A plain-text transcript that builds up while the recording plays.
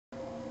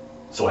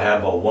So I have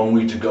about 1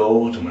 week to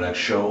go to my next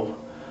show,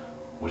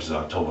 which is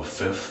October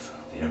 5th,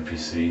 the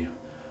NPC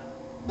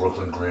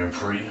Brooklyn Grand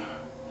Prix,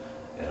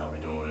 and I'll be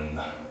doing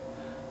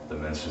the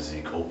men's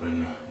physique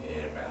open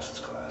and masters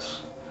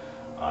class.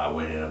 I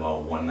weighed in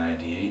about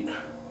 198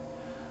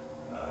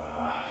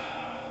 a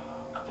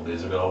couple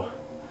days ago,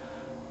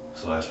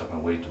 so I expect my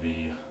weight to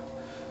be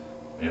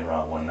maybe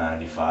around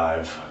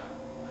 195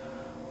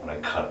 when I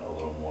cut a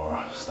little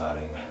more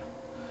starting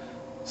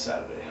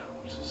Saturday,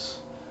 which is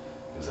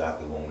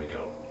exactly 1 week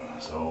out.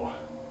 So,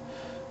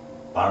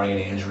 barring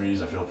any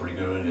injuries, I feel pretty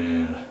good,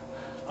 and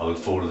I look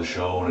forward to the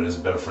show. And it is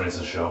a Bev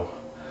Francis show.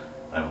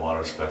 I have a lot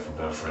of respect for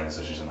Bev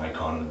Francis. She's an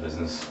icon in the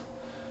business,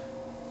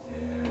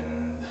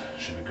 and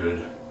should be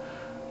good.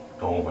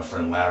 Going with my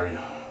friend Larry,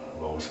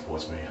 who always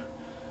supports me,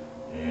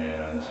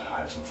 and I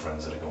have some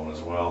friends that are going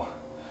as well.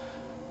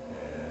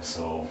 And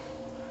so,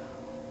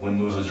 win,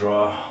 lose, or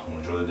draw, I'm gonna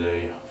enjoy the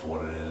day for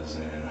what it is,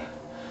 and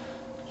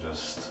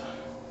just,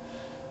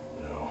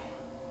 you know,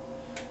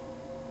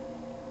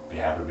 be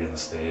happy to be on the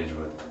stage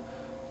with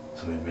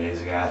some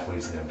amazing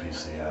athletes the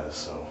NPC has.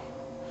 So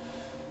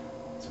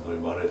that's really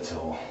about it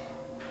till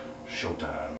showtime.